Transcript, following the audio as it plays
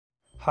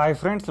Hi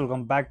friends,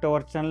 welcome back to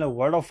our channel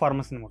word of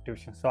pharmacy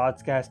motivation. सो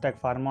आज के hashtag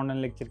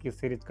फार्माऑनलाइनलेक्चर की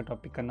series का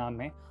topic का नाम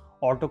है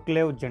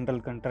autoclave general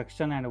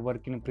construction and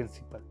working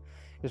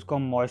principle. इसको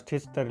हम मॉइस्ट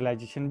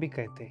स्टरलाइजेशन भी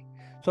कहते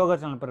हैं। सो अगर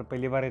चैनल पर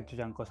पहली बार है तो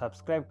चैनल को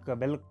सब्सक्राइब कर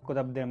बेल को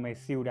दब दे। मैं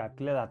इसी वीडियो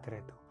आपके लिए लाते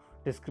रहता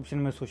हूँ। डिस्क्रिप्शन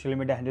में सोशल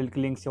मीडिया हैंडल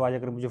की लिंक से वहाँ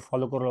जाकर मुझे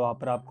फॉलो करो, वहाँ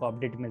पर आपको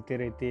अपडेट मिलती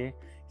रहती है।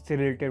 इससे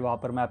रिलेटेड वहाँ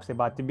पर मैं आपसे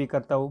बातें भी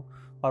करता हूँ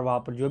और वहाँ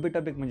पर जो भी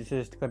टॉपिक मुझे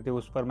सजेस्ट करते हो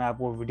उस पर मैं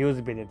आपको वीडियोस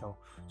भी देता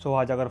हूँ। सो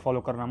वहाँ जाकर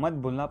फॉलो करना मत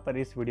भूलना पर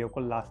इस वीडियो को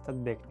लास्ट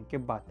तक देखने के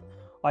बाद।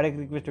 और एक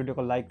रिक्वेस्ट, वीडियो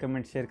को लाइक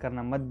कमेंट शेयर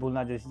करना मत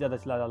भूलना। जैसे ज़्यादा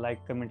से ज़्यादा लाइक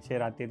कमेंट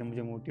शेयर आती है तो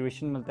मुझे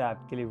मोटिवेशन मिलता है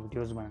आपके लिए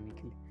वीडियोज़ बनाने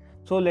के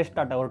लिए। So let's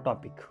start our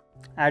topic.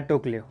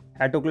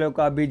 Autoclave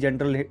का भी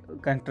general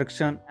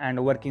construction and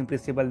working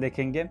principle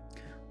देखेंगे।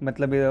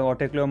 मतलब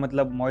ऑटोक्लेव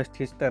मतलब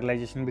मॉइस्ट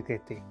स्टरलाइजेशन भी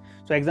कहते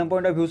हैं। So exam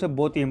point of view से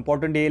बहुत ही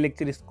इंपॉर्टेंट है ये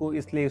लेक्चर,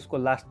 इसलिए इसको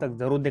लास्ट तक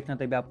जरूर देखना,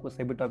 तभी आपको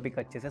सभी टॉपिक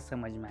अच्छे से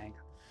समझ में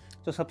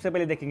आएगा। तो सबसे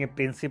पहले देखेंगे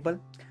principal.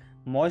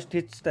 Moist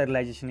heat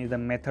sterilization is the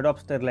method of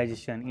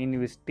sterilization in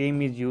which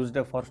steam is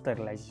used for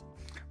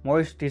sterilisation.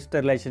 Moist heat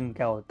sterilization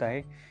क्या होता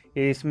है?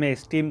 इसमें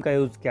स्टीम का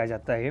यूज किया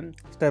जाता है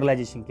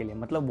स्टरलाइजेशन के लिए,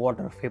 मतलब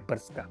वाटर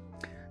वेपर्स का।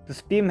 The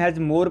steam has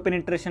more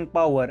penetration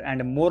power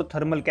and more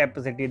thermal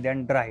capacity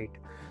then dry heat.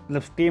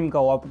 मतलब स्टीम का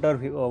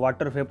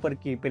वाटर वेपर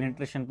की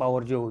पेनिट्रेशन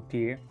पावर जो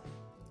होती है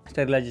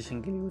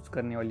स्टरलाइजेशन के लिए यूज़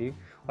करने वाली,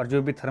 और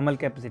जो भी थर्मल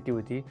कैपेसिटी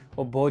होती है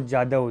वो बहुत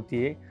ज़्यादा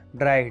होती है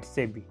ड्राई हीट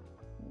से भी,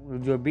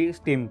 जो भी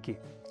स्टीम की,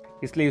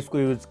 इसलिए इसको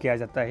यूज़ किया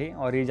जाता है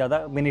और ये ज़्यादा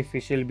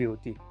बेनिफिशियल भी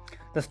होती है।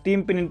 The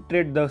steam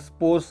penetrate the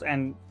spores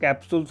and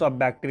capsules of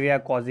bacteria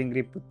causing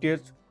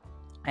रिप्यूटियस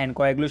and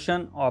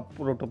coagulation of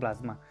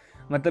प्रोटोप्लाज्मा।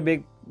 मतलब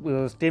एक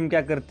स्टीम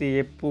क्या करती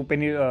है,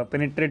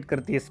 पेनिट्रेट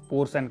करती है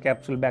स्पोर्स एंड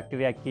कैप्सूल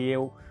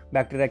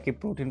बैक्टीरिया की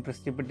प्रोटीन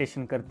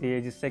प्रेसिपिटेशन करती है,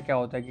 जिससे क्या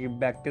होता है कि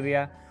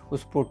बैक्टीरिया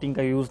उस प्रोटीन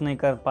का यूज़ नहीं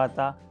कर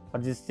पाता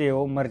और जिससे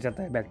वो मर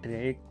जाता है बैक्टीरिया।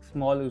 एक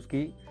स्मॉल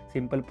उसकी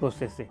सिंपल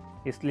प्रोसेस है,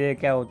 इसलिए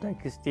क्या होता है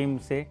कि स्टीम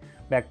से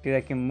बैक्टीरिया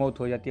की मौत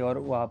हो जाती है और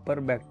वहाँ पर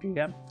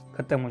बैक्टीरिया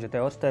ख़त्म हो जाता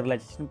है और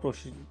स्टरलाइजेशन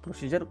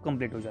प्रोसीजर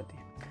कंप्लीट हो जाती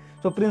है।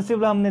 तो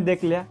प्रिंसिपल हमने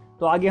देख लिया,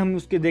 तो आगे हम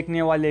उसके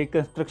देखने वाले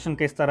कंस्ट्रक्शन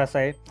किस तरह से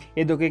है।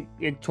 ये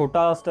देखो एक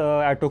छोटा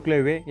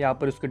ऑटोक्लेव है, यहाँ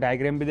पर उसके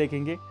डायग्राम भी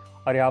देखेंगे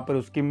और यहाँ पर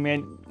उसकी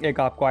मेन एक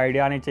आपको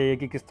आइडिया आनी चाहिए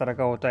कि किस तरह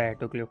का होता है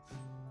ऑटोक्लेव।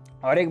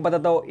 और एक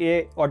बताता हूँ,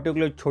 ये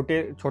ऑटोक्लेव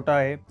छोटा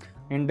है।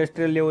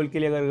 इंडस्ट्रियल लेवल के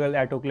लिए अगर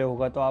ऑटोक्लेव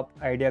होगा तो आप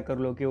आइडिया कर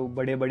लो कि वो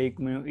बड़े बड़े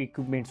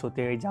इक्विपमेंट्स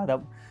होते हैं,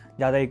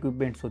 ज़्यादा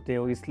इक्विपमेंट्स होते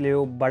हैं, इसलिए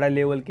वो बड़ा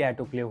लेवल के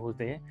ऑटोक्लेव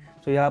होते हैं।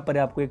 तो यहाँ पर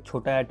आपको एक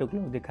छोटा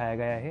ऑटोक्लेव दिखाया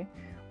गया है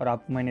और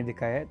आपको मैंने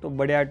दिखाया है। तो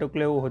बड़े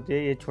ऑटोक्लेव होते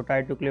हैं, ये छोटा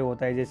ऑटोक्लेव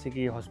होता है जैसे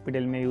कि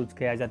हॉस्पिटल में यूज़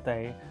किया जाता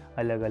है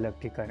अलग अलग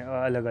ठिकाने,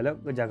 अलग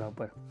अलग जगह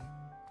पर।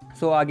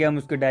 सो आगे हम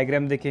उसके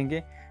डायग्राम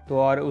देखेंगे, तो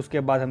और उसके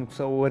बाद हम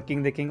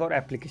वर्किंग देखेंगे और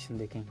एप्लीकेशन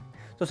देखेंगे।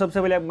 तो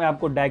सबसे पहले मैं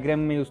आपको डायग्राम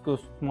में उसको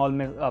स्मॉल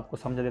में आपको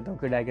समझा देता हूँ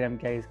कि डायग्राम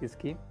क्या है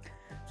इसकी।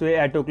 सो ये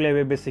ऑटोक्लेव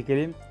है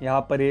बेसिकली।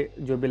 यहाँ पर ये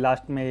जो भी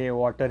लास्ट में ये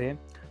वाटर है,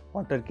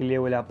 वाटर की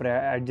लेवल यहाँ पर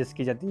एडजस्ट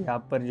की जाती है।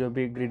 यहाँ पर जो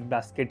भी ग्रिड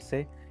बास्केट्स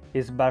है,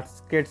 इस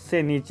बास्केट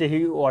से नीचे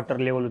ही वाटर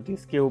लेवल होती है,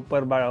 इसके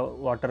ऊपर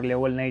वाटर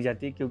लेवल नहीं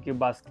जाती, क्योंकि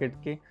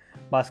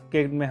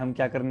बास्केट में हम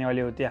क्या करने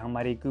वाले होते हैं,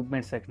 हमारे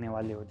इक्विपमेंट्स रखने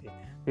वाले होते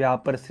हैं। तो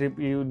यहाँ पर सिर्फ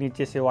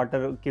नीचे से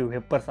वाटर की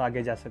वेपर्स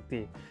आगे जा सकती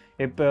है।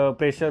 ये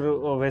प्रेशर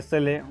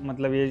वेसल है,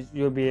 मतलब ये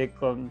जो भी एक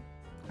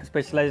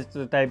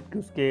स्पेशलाइज्ड टाइप की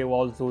उसके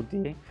वॉल्स होती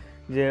है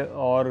जे,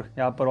 और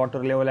यहाँ पर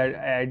वाटर लेवल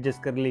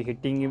एडजस्ट कर ली।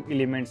 हीटिंग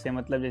एलिमेंट्स है,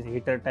 मतलब जैसे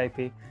हीटर टाइप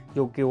है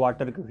जो कि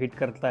वाटर को हीट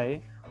करता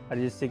है और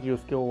जिससे कि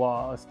उसके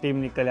स्टीम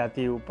निकल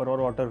आती है ऊपर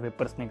और वाटर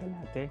वेपर्स निकल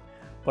आते हैं।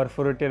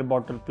 परफोरेटेड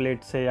बॉटल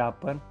प्लेट्स है यहाँ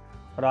पर।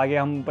 और आगे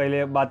हम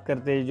पहले बात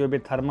करते हैं, जो भी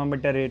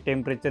थर्मामीटर है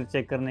टेम्परेचर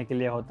चेक करने के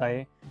लिए होता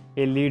है,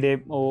 ये लीड है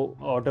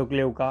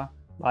ऑटोक्लेव का।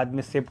 बाद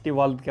में सेफ्टी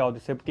वाल्व क्या होता है,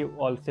 सेफ्टी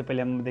वाल्व से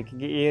पहले हम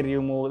देखेंगे एयर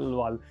रिमूवल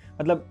वाल्व।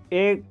 मतलब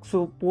एक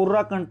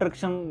पूरा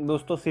कंस्ट्रक्शन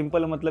दोस्तों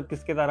सिंपल, मतलब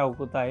किसके तरह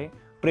होता है,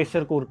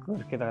 प्रेशर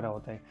कुकर की तरह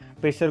होता है।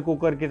 प्रेशर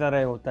कुकर की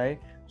तरह होता है।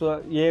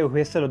 तो ये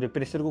वेसल होती है,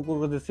 प्रेशर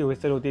कुकर जैसी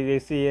वेसल होती है,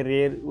 जैसे ये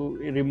रेयर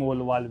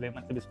रिमूवल वाल्व है,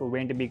 मतलब इसको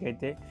वेंट भी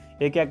कहते हैं।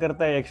 ये क्या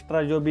करता है,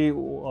 एक्स्ट्रा जो भी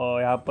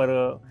यहाँ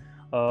पर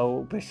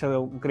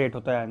प्रेशर क्रिएट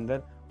होता है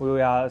अंदर, वो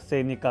यहाँ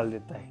से निकाल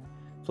देता है।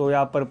 सो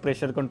यहाँ पर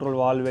प्रेशर कंट्रोल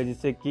वाल्व है,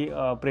 जिससे कि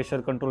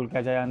प्रेशर कंट्रोल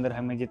किया जाए अंदर,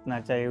 हमें जितना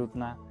चाहिए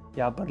उतना।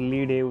 यहाँ पर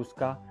लीड है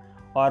उसका।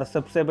 और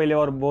सबसे पहले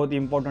और बहुत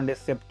इंपॉर्टेंट है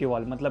सेफ्टी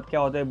वाल्व। मतलब क्या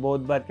होता है,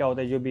 बहुत बार क्या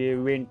होता है, जो भी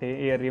वेंट है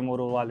एयर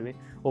रिमूवल वाल्व है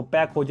वो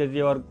पैक हो जाती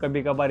है, और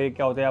कभी कभार ये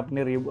क्या होता है,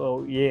 अपने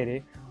एयर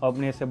है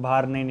अपने से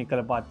बाहर नहीं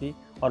निकल पाती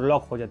और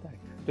लॉक हो जाता है।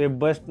 तो ये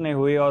बस्ट नहीं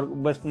हुई, और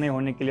बस्ट नहीं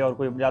होने के लिए और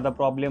कोई ज़्यादा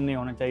प्रॉब्लम नहीं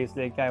होना चाहिए,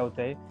 इसलिए क्या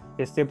होता है,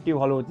 ये सेफ्टी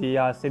वाल्व होती है,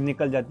 यहाँ से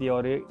निकल जाती है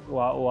और ये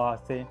वहाँ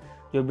से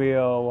जो भी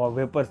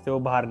वेपर से वो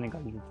बाहर निकल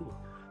देती है।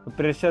 तो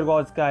प्रेशर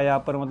गॉज का है यहाँ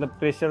पर, मतलब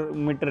प्रेशर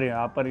मीटर है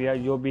यहाँ पर, या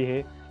जो भी है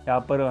यहाँ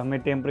पर हमें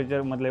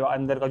टेम्परेचर, मतलब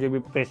अंदर का जो भी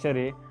प्रेशर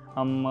है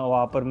हम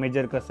वहाँ पर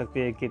मेजर कर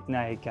सकते हैं कितना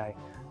है क्या है।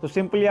 तो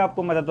सिंपली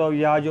आपको मैं बताता हूँ,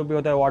 यहाँ जो भी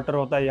होता है वाटर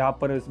होता है, यहाँ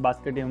पर इस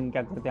बास्केट में हम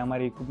क्या करते हैं,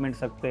 हमारे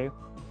इक्विपमेंट्स रखते हैं।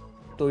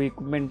 तो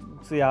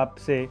इक्विपमेंट से यहाँ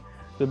से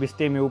जो भी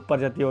स्टीम है ऊपर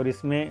जाती है और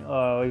इसमें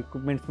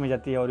इक्विपमेंट्स में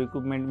जाती है, और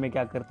इक्विपमेंट में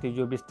क्या करती है,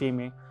 जो भी स्टीम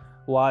है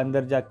वहाँ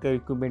अंदर जाकर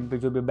इक्विपमेंट पे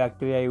जो भी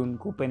बैक्टीरिया है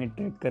उनको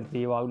पेनिट्रेट करती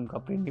है, वहाँ उनका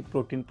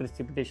प्रोटीन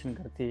प्रेसिपिटेशन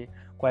करती है,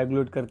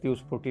 कोएगुलेट करती है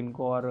उस प्रोटीन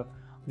को, और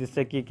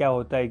जिससे कि क्या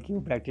होता है कि वो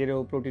बैक्टीरिया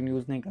वो प्रोटीन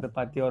यूज़ नहीं कर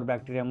पाती और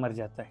बैक्टीरिया मर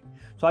जाता है।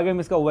 सो आगे हम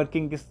इसका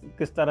वर्किंग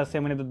किस तरह से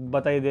मैंने तो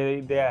बता ही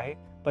दिया है,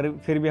 पर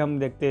फिर भी हम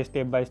देखते हैं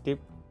step by step.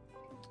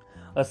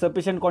 A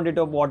sufficient quantity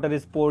of water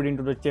is poured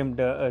into the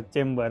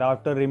chamber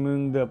after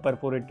removing the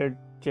perforated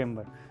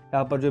chamber।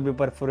 यहाँ पर जो भी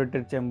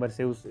परफोरेटेड चैम्बर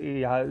से उस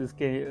यहाँ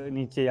इसके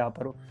नीचे यहाँ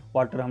पर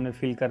वाटर हमने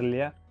फिल कर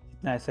लिया,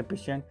 इतना है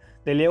sufficient.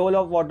 The level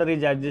of water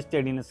is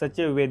adjusted in such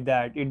A way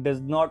that it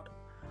does not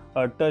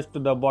touch to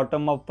the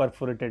bottom of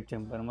perforated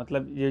chamber.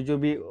 मतलब ये जो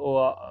भी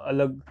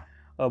अलग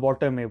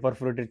बॉटम है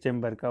परफोरेटेड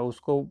चैम्बर का,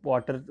 उसको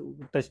वाटर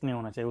टच नहीं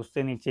होना चाहिए,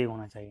 उससे नीचे ही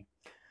होना चाहिए।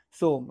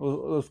 सो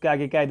उसके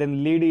आगे क्या है,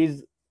 then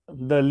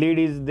the lead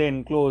is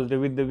then closed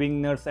with the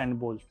wing nuts and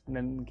bolts.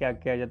 Then क्या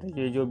किया जाता है,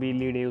 ये जो भी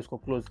लीड है उसको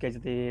क्लोज किया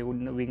जाता है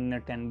विंग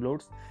नट एंड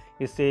बोल्ट्स,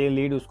 इससे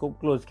लीड उसको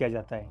क्लोज किया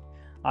जाता है।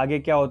 आगे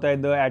क्या होता है,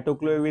 the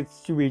autoclave is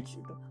switch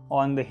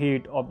on the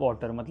heat of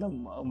water.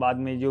 मतलब बाद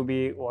में जो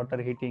भी वाटर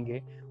हीटिंग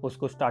है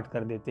उसको स्टार्ट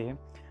कर देते हैं।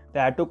 The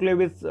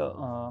autoclave is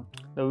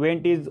the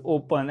went is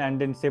open and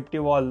then safety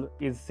valve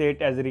is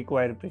set as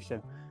required pressure.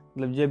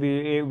 मतलब जब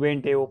भी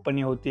वेंट है ओपन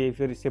ही होती है,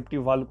 फिर सेफ्टी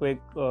वाल्व को एक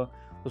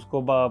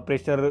उसको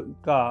प्रेशर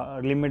का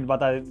लिमिट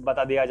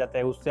बता दिया जाता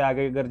है, उससे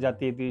आगे अगर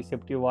जाती है तो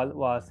सेफ्टी वाल्व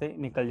वहाँ से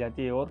निकल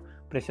जाती है और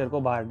प्रेशर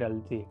को बाहर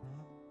डालती है।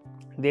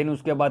 देन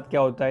उसके बाद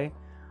क्या होता है,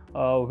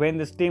 when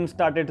the steam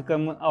started to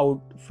come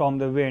out from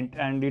the went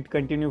and it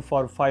continue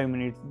for 5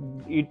 minutes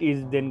it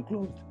is then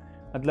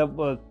closed.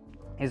 मतलब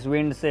इस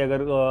वेंट से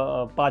अगर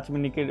 5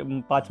 मिनट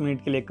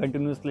के लिए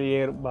कंटिन्यूसली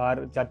एयर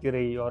बाहर जाती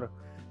रही और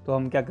तो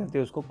हम क्या करते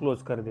हैं, उसको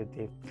क्लोज कर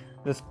देते हैं।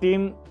 The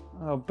steam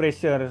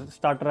pressure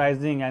start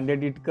rising and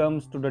that it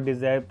comes to the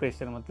desired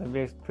pressure.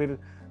 मतलब फिर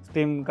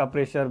स्टीम का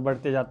प्रेशर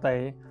बढ़ते जाता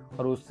है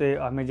और उससे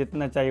हमें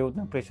जितना चाहिए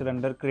उतना प्रेशर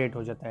अंडर क्रिएट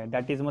हो जाता है।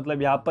 दैट इज़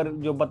मतलब यहाँ पर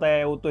जो बताया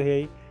है वो तो है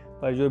ही,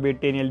 पर जो भी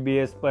 10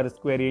 lbs पर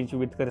square inch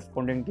with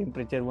corresponding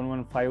temperature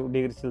 115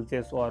 degree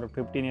Celsius और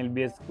 15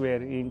 lbs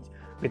square inch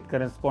with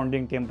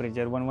corresponding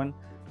temperature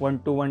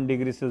 121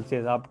 degree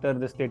Celsius after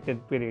the stated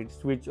period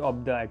switch off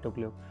the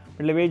autoclave.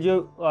 मतलब ये जो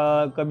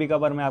कभी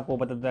कभार मैं आपको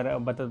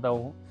बताता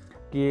हूँ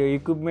कि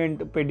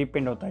इक्विपमेंट पे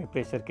डिपेंड होता है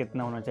प्रेशर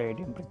कितना होना चाहिए,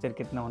 टेम्परेचर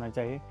कितना होना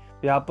चाहिए।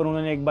 तो यहाँ पर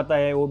उन्होंने एक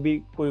बताया है, वो भी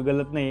कोई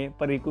गलत नहीं है,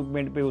 पर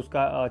इक्विपमेंट पे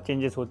उसका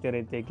चेंजेस होते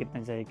रहते हैं,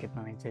 कितना चाहिए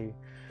कितना नहीं चाहिए।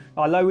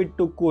 allow it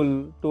to cool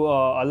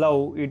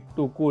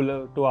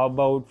to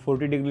about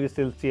 40 degree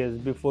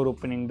Celsius before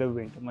opening the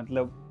went.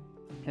 मतलब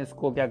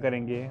इसको क्या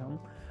करेंगे हम,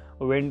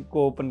 वेंट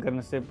को ओपन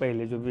करने से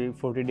पहले जो भी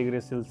 40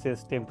 डिग्री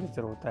सेल्सियस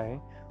टेम्परेचर होता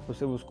है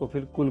उसको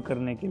फिर कूल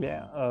करने के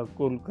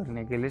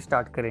लिए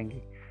स्टार्ट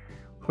करेंगे।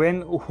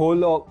 When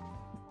whole of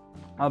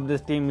the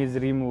steam is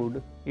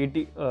removed,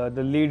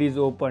 the lid is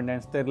opened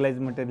and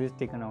sterilized material is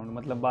taken out।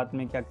 मतलब बाद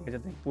में क्या किया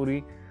जाता है,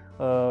 पूरी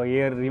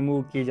एयर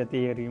रिमूव की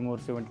जाती है, रिमूव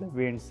से मतलब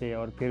वेंट से,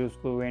 और फिर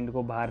उसको वेंट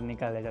को बाहर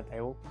निकाला जाता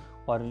है वो,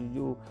 और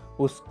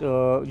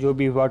जो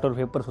भी वाटर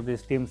वेपर्स होते हैं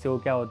स्टीम से, वो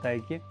क्या होता है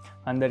कि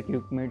अंदर के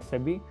इक्विपमेंट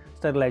सभी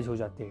स्टरलाइज हो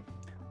जाते हैं।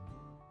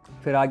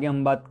 फिर आगे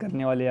हम बात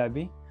करने वाले हैं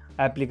अभी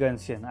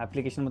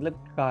एप्लीकेशन मतलब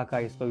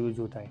कहाँ इसका यूज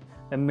होता है।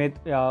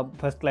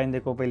 फर्स्ट लाइन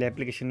देखो पहले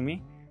एप्लीकेशन में,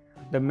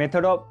 the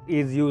method of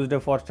is used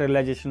for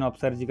sterilisation of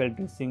surgical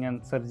dressing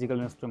and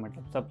surgical instrument.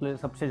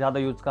 सबसे ज़्यादा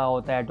यूज़ कहाँ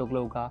होता है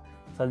ऑटोक्लेव का,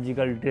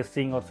 सर्जिकल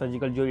ड्रेसिंग और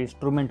सर्जिकल जो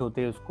इंस्ट्रूमेंट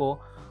होते हैं उसको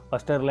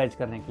स्टरलाइज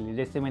करने के लिए।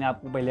 जैसे मैंने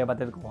आपको पहले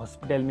बताया था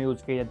हॉस्पिटल में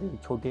यूज़ किए जाते हैं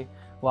छोटे,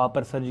 वहाँ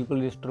पर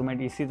सर्जिकल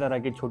इंस्ट्रूमेंट इसी तरह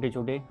के छोटे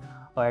छोटे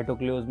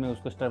ऑटोक्लेव्स में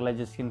उसको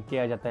स्टरलाइजेशन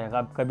किया जाता है।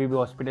 आप कभी भी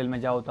हॉस्पिटल में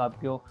जाओ तो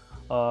आपको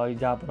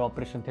जहाँ पर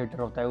ऑपरेशन थिएटर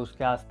होता है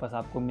उसके आसपास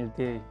आपको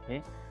मिलते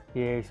हैं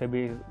ये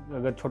सभी।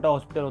 अगर छोटा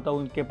हॉस्पिटल होता है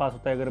उनके पास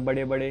होता है, अगर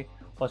बड़े बड़े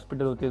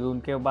हॉस्पिटल होते हैं तो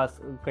उनके पास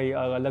कई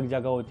अलग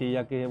जगह होती है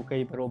या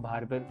कहीं पर वो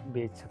बाहर पर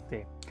भेज सकते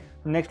हैं।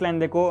 नेक्स्ट लाइन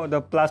देखो, the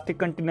plastic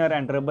container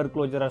and rubber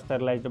closure are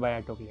sterilised bye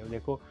autoclave.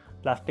 देखो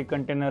प्लास्टिक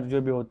कंटेनर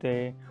जो भी होते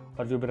हैं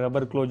और जो भी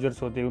रबर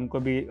क्लोजर्स होते हैं उनको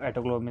भी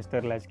ऑटोक्लेव में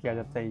स्टरलाइज किया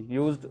जाता है।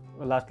 यूज्ड,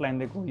 लास्ट लाइन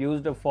देखो,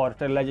 used for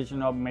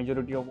sterilisation of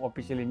majority of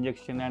official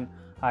injection and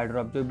I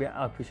drop. जो भी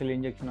ऑफिशियल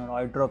इंजेक्शन और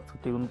आई ड्रॉप्स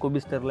होते हैं उनको भी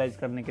स्टरलाइज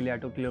करने के लिए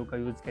ऑटोक्लेव का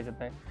यूज़ किया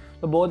जाता है।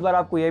 तो बहुत बार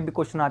आपको ये भी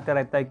क्वेश्चन आता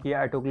रहता है कि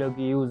ऑटोक्लेव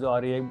की यूज़,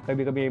 और ये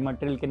कभी कभी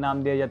मटेरियल के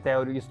नाम दिया जाता है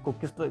और इसको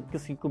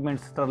किस इक्विपमेंट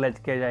से स्टरलाइज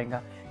किया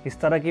जाएगा, इस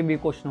तरह के भी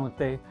क्वेश्चन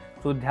होते हैं।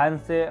 तो ध्यान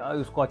से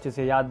उसको अच्छे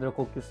से याद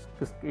रखो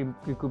किस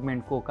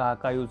इक्विपमेंट को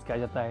कहाँ यूज़ किया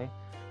जाता है।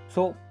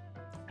 सो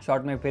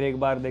शॉर्ट में फिर एक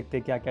बार देखते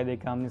क्या क्या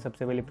देखा हमने।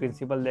 सबसे पहले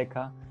प्रिंसिपल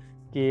देखा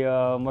कि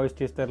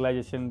मॉइस्चर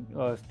स्टरलाइजेशन,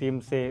 स्टीम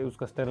से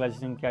उसका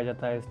स्टरलाइजेशन किया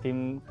जाता है,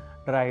 स्टीम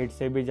ड्राई हीट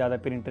से भी ज़्यादा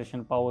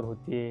पेनिट्रेशन पावर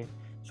होती है।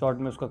 शॉर्ट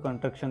में उसका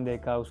कंस्ट्रक्शन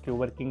देखा, उसकी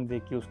वर्किंग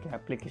देखी, उसके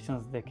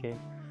एप्लीकेशंस देखे।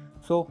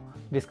 सो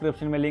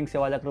डिस्क्रिप्शन में लिंक से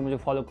आवाज़ कर मुझे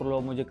फॉलो कर लो।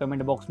 मुझे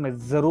कमेंट बॉक्स में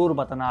ज़रूर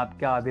बताना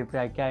आपका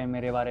अभिप्राय क्या है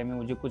मेरे बारे में।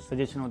 मुझे कुछ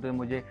सजेशन होते हैं,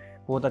 मुझे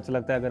बहुत अच्छा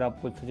लगता है अगर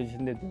आप कुछ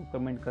सजेशन देते हो,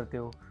 कमेंट करते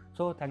हो।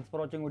 So thanks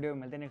for watching video.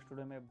 मिलते हैं नेक्स्ट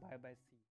वीडियो में। Bye bye.